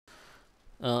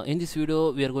In this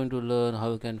video we are going to learn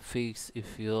how you can fix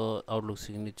if your Outlook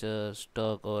signature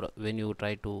stuck, or when you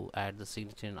try to add the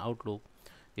signature in Outlook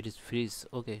it is freeze.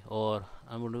 Okay, or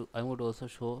I'm going to also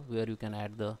show where you can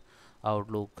add the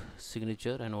Outlook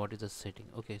signature and what is the setting.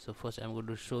 Okay, so first I'm going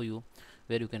to show you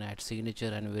where you can add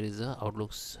signature and where is the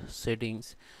Outlook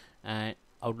settings and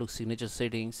Outlook signature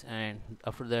settings, and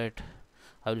after that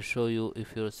I will show you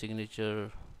if your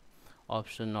signature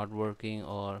option not working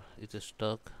or it's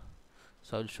stuck.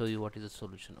 So I'll show you what is the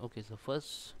solution. Okay, so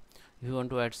first if you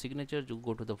want to add signature, you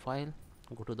go to the file,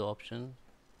 go to the option,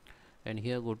 and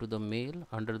here go to the mail.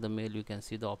 Under the mail you can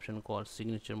see the option called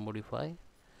signature modify.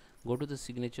 Go to the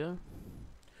signature.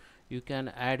 You can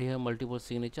add here multiple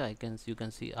signature. You can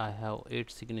see I have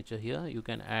 8 signature here. You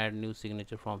can add new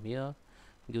signature from here.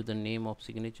 Give the name of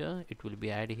signature, it will be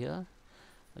add here.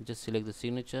 Just select the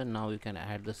signature. Now you can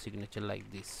add the signature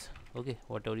like this. Okay,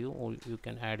 whatever you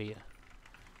can add here.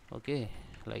 Okay,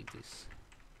 like this.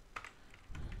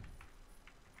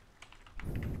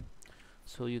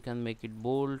 So you can make it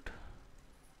bold,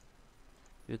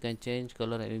 you can change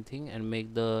color, anything, and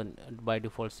make the by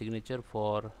default signature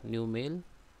for new mail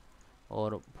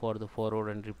or for the forward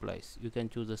and replies. You can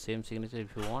choose the same signature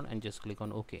if you want and just click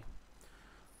on OK.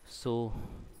 So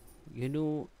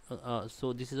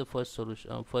so this is the first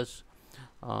solution,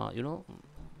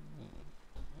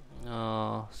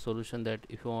 solution, that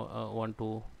if you want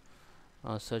to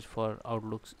search for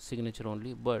Outlook signature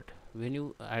only. But when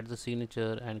you add the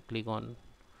signature and click on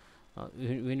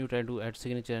when you try to add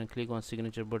signature and click on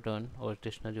signature button or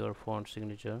stationery or font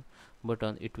signature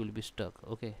button, it will be stuck.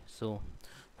 Okay, so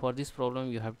for this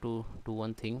problem you have to do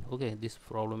one thing. Okay, this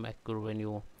problem occur when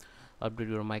you update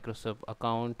your Microsoft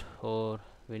account or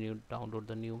when you download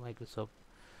the new Microsoft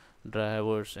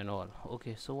drivers and all.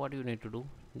 Okay, so what you need to do,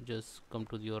 just come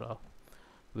to your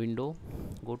window,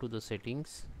 go to the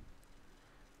settings,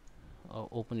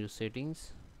 open your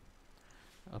settings.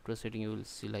 After setting you will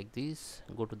see like this.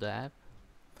 Go to the app.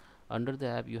 Under the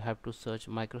app you have to search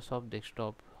Microsoft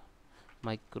Desktop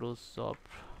Desktop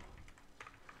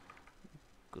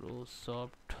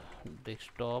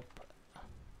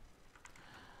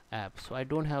app. So I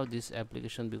don't have this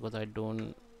application because I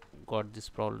don't got this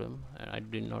problem and I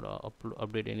did not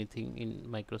update anything in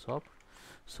Microsoft.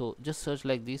 So just search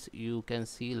like this, you can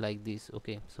see like this.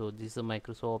 Okay, so this is a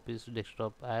Microsoft Office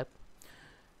desktop app,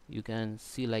 you can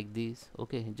see like this.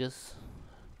 Okay, just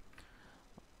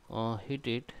hit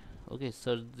it. Okay,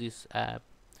 search this app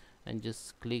and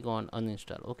just click on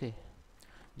uninstall. Okay,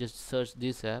 just search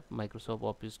this app, Microsoft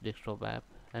Office desktop app,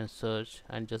 and search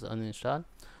and just uninstall.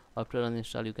 After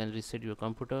uninstall you can reset your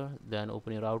computer, then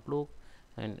open your Outlook,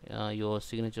 and your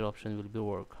signature option will be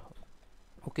work.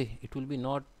 Okay, it will be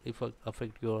not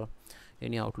affect your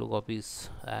any Outlook Office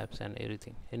apps and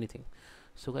anything.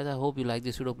 So guys, I hope you like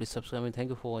this video. Please subscribe and thank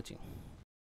you for watching.